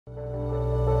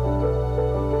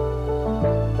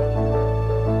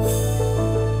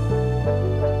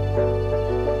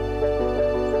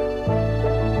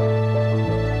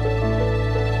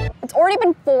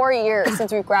been 4 years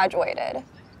since we graduated.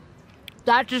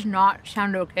 That does not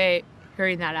sound okay,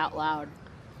 hearing that out loud.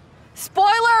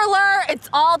 Spoiler alert, it's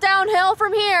all downhill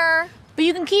from here. But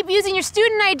you can keep using your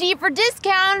student ID for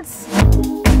discounts.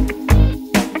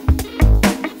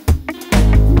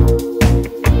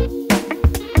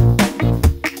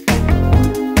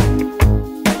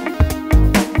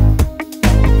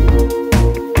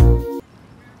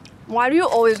 Why do you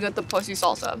always get the pussy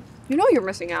salsa? You know you're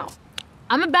missing out.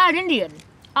 I'm a bad Indian.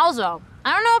 Also,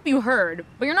 I don't know if you heard,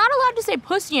 but you're not allowed to say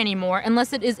pussy anymore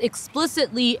unless it is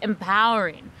explicitly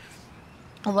empowering.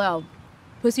 Although,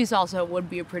 pussy salsa would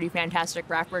be a pretty fantastic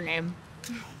rapper name.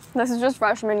 This is just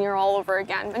freshman year all over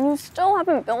again, and you still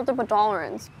haven't built up a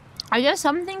tolerance. I guess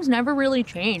some things never really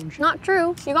change. Not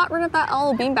true. You got rid of that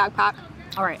LL Bean backpack.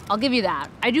 All right, I'll give you that.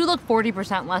 I do look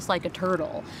 40% less like a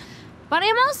turtle. But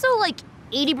I'm also like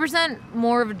 80%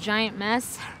 more of a giant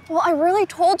mess. Well, I really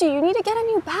told you need to get a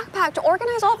new backpack to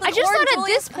organize all this. I just thought at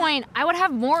this point I would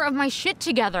have more of my shit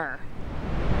together.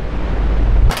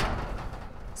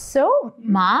 So,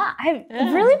 Ma, I've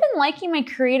really been liking my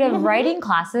creative writing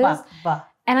classes,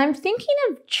 and I'm thinking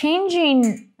of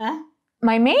changing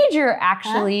my major,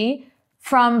 actually,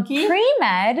 from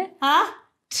pre-med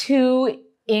to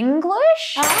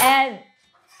English and...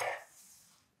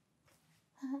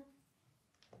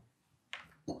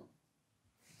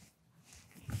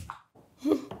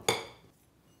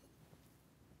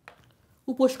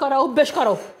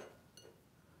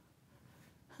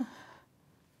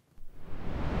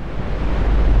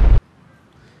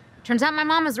 Turns out my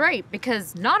mom is right,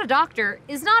 because not a doctor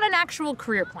is not an actual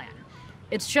career plan.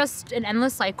 It's just an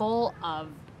endless cycle of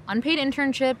unpaid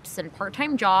internships and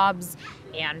part-time jobs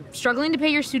and struggling to pay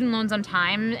your student loans on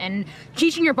time and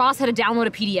teaching your boss how to download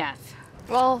a PDF.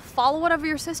 Well, follow whatever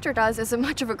your sister does isn't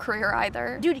much of a career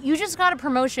either. Dude, you just got a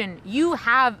promotion. You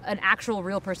have an actual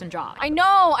real person job. I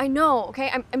know,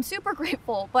 okay? I'm super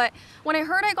grateful, but when I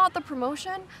heard I got the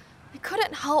promotion, I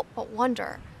couldn't help but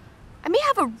wonder. I may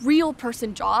have a real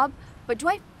person job, but do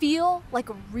I feel like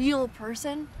a real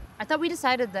person? I thought we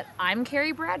decided that I'm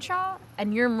Carrie Bradshaw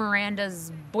and you're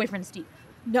Miranda's boyfriend, Steve.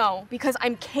 No, because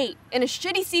I'm Kate in a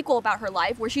shitty sequel about her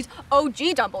life where she's OG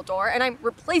Dumbledore and I'm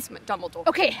replacement Dumbledore.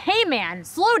 Okay, hey man,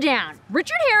 slow down.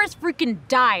 Richard Harris freaking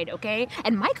died, okay?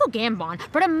 And Michael Gambon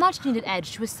brought a much-needed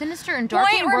edge to a sinister and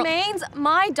darkening world. Point remains,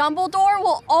 my Dumbledore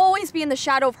will always be in the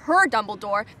shadow of her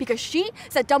Dumbledore because she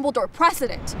set Dumbledore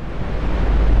precedent.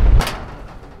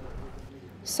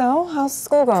 So, how's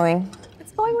school going?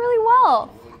 It's going really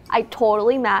well. I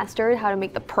totally mastered how to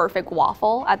make the perfect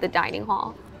waffle at the dining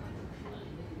hall.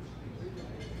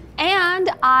 And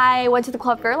I went to the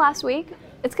club fair last week.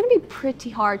 It's gonna be pretty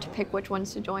hard to pick which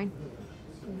ones to join.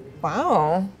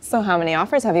 Wow. So how many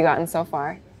offers have you gotten so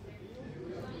far?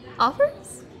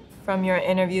 Offers? From your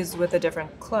interviews with the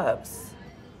different clubs.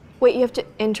 Wait, you have to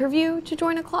interview to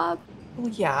join a club? Well,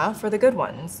 yeah, for the good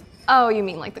ones. Oh, you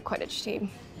mean like the Quidditch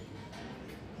team?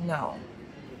 No.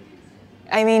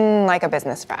 I mean, like a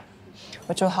business frat,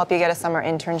 which will help you get a summer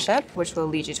internship. Which will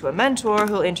lead you to a mentor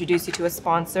who'll introduce you to a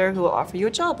sponsor who will offer you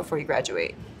a job before you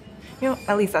graduate. You know,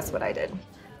 at least that's what I did.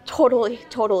 Totally.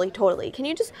 Can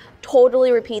you just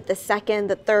totally repeat the second,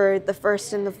 the third, the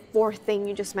first, and the fourth thing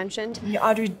you just mentioned? Yeah,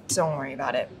 Audrey, don't worry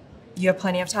about it. You have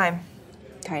plenty of time.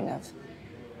 Kind of.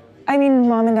 I mean,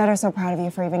 Mom and Dad are so proud of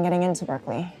you for even getting into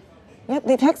Berkeley. Yep,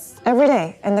 they text every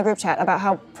day in the group chat about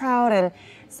how proud and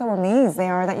so amazed they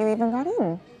are that you even got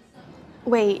in.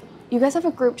 Wait, you guys have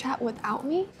a group chat without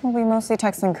me? Well, we mostly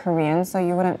text in Korean, so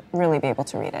you wouldn't really be able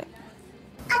to read it.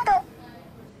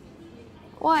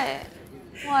 What?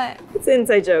 It's an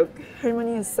inside joke.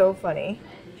 Harmony is so funny.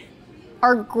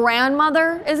 Our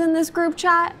grandmother is in this group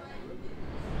chat?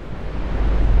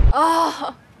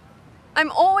 Ugh,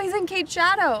 I'm always in Kate's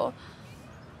shadow.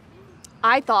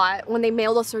 I thought when they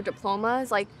mailed us our diplomas,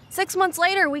 like 6 months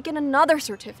later, we get another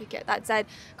certificate that said,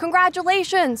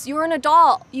 congratulations, you're an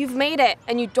adult, you've made it,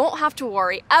 and you don't have to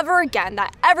worry ever again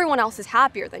that everyone else is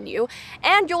happier than you,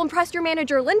 and you'll impress your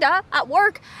manager, Linda, at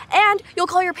work, and you'll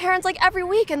call your parents like every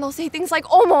week, and they'll say things like,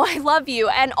 Omo, I love you,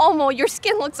 and Omo, your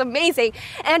skin looks amazing,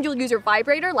 and you'll use your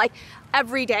vibrator like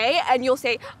every day, and you'll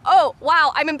say, oh,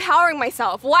 wow, I'm empowering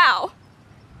myself, wow.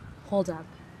 Hold up.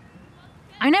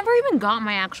 I never even got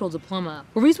my actual diploma.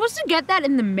 Were we supposed to get that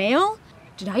in the mail?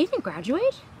 Did I even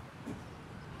graduate?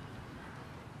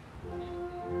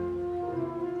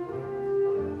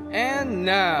 And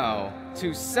now,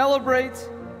 to celebrate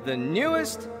the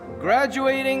newest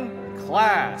graduating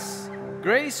class,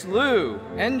 Grace Liu,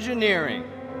 Engineering,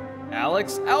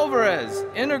 Alex Alvarez,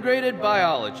 Integrated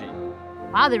Biology.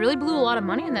 Wow, they really blew a lot of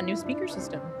money in that new speaker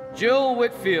system. Jill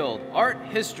Whitfield, Art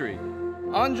History.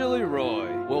 Anjali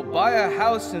Roy will buy a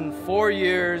house in 4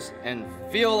 years and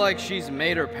feel like she's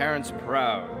made her parents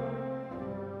proud.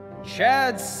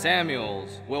 Chad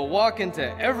Samuels will walk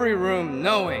into every room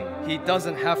knowing he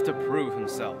doesn't have to prove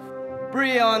himself.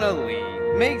 Brianna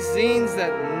Lee makes zines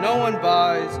that no one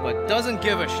buys but doesn't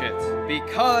give a shit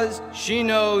because she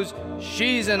knows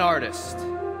she's an artist.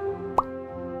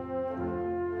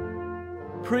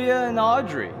 Priya and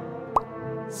Audrey,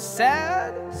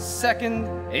 sad second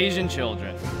Asian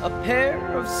children, a pair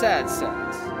of sad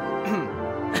sacks.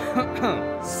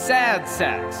 Sad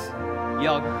sacks.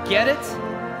 Y'all get it?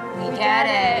 We get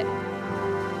it.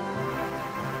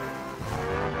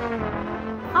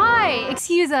 Hi,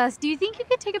 excuse us. Do you think you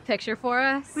could take a picture for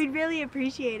us? We'd really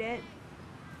appreciate it.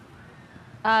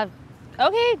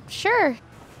 Okay, sure.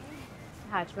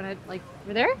 How, do you wanna, like,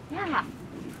 over there? Yeah.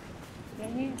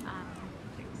 Okay,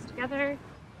 take this together.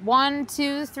 1,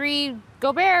 2, 3,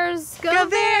 go Bears! Go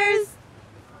Bears!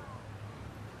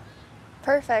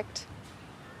 Perfect.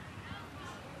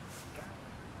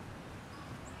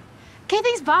 Okay,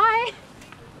 thanks, bye.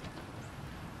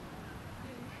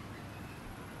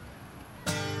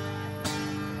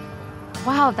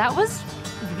 Wow, that was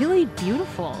really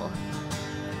beautiful.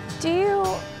 Do you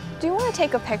want to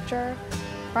take a picture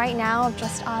right now of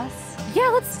just us? Yeah,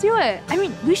 let's do it. I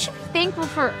mean, we should be thankful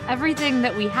for everything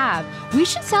that we have. We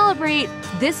should celebrate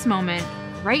this moment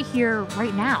right here,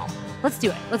 right now. Let's do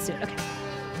it. Let's do it. Okay.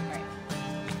 All right.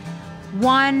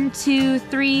 1, 2,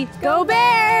 3, Go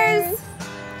Bears!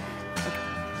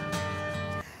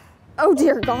 Oh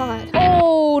dear God.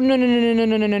 Oh,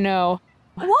 no.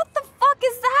 What the fuck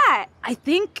is that? I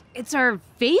think it's our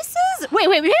faces? Wait,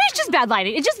 maybe it's just bad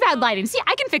lighting. It's just bad lighting. See,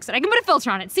 I can fix it. I can put a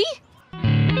filter on it. See?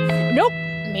 Nope,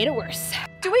 made it worse.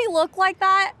 Do we look like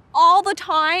that all the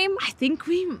time? I think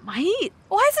we might.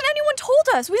 Why hasn't anyone told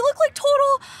us? We look like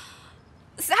total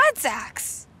sad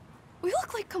sacks. We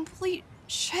look like complete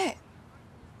shit.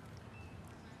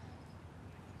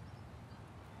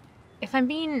 If I'm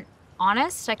being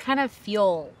honest, I kind of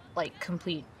feel like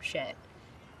complete shit.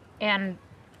 And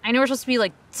I know we're supposed to be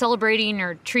like celebrating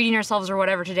or treating ourselves or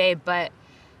whatever today, but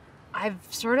I've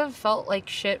sort of felt like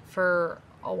shit for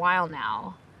a while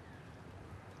now.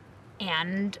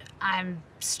 And I'm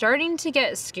starting to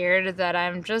get scared that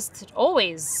I'm just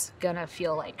always gonna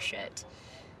feel like shit.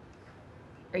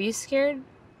 Are you scared?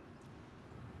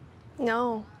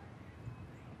 No.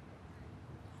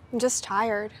 I'm just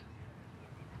tired.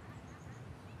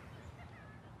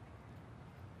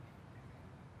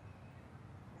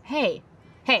 Hey,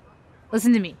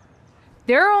 listen to me.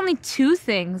 There are only 2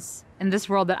 things in this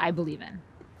world that I believe in.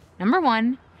 Number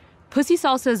 1, Pussy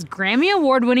Salsa's Grammy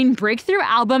Award-winning breakthrough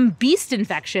album, Beast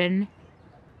Infection,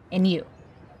 and you.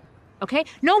 Okay?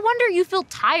 No wonder you feel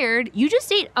tired. You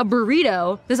just ate a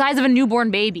burrito the size of a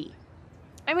newborn baby.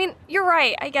 I mean, you're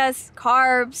right. I guess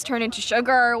carbs turn into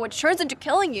sugar, which turns into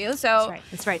killing you, so...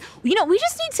 That's right. You know, we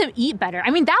just need to eat better. I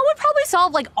mean, that would probably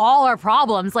solve, like, all our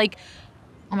problems. Like,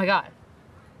 oh my God.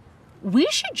 We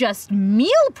should just meal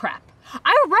prep.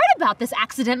 I read about this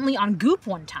accidentally on Goop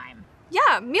one time.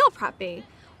 Yeah, meal prepping.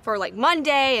 For like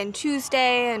Monday and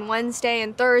Tuesday and Wednesday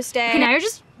and Thursday. Okay, now you're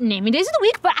just naming days of the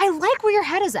week, but I like where your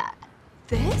head is at.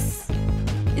 This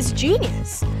is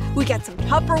genius. We get some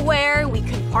Tupperware, we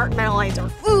compartmentalize our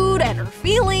food and our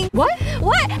feelings. What?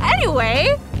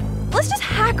 Anyway, let's just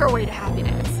hack our way to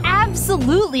happiness.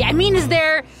 Absolutely. I mean, is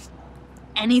there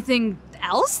anything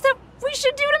else that we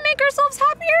should do to make ourselves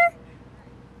happier?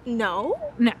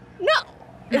 No. No.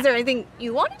 Is there anything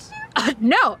you wanted to do?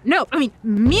 No. I mean,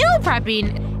 meal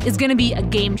prepping is gonna be a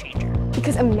game changer.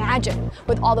 Because imagine,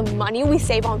 with all the money we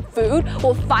save on food,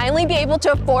 we'll finally be able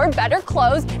to afford better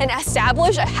clothes and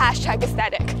establish a hashtag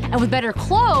aesthetic. And with better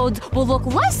clothes, we'll look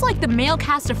less like the male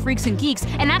cast of Freaks and Geeks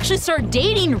and actually start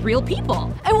dating real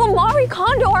people. And we'll Marie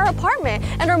Kondo our apartment,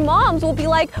 and our moms will be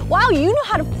like, wow, you know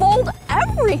how to fold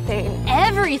everything.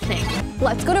 Everything.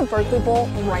 Let's go to Berkeley Bowl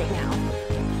right now.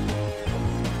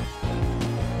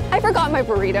 I forgot my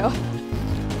burrito.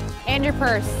 And your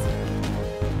purse.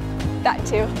 That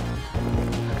too.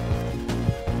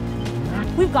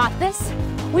 We've got this.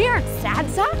 We aren't sad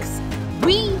sacks.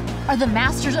 We are the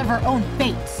masters of our own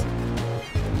fates.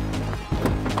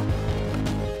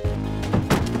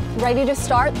 Ready to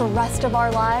start the rest of our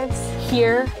lives?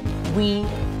 Here we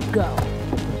go.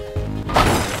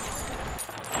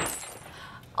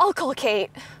 I'll call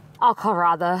Kate. I'll call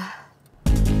Radha.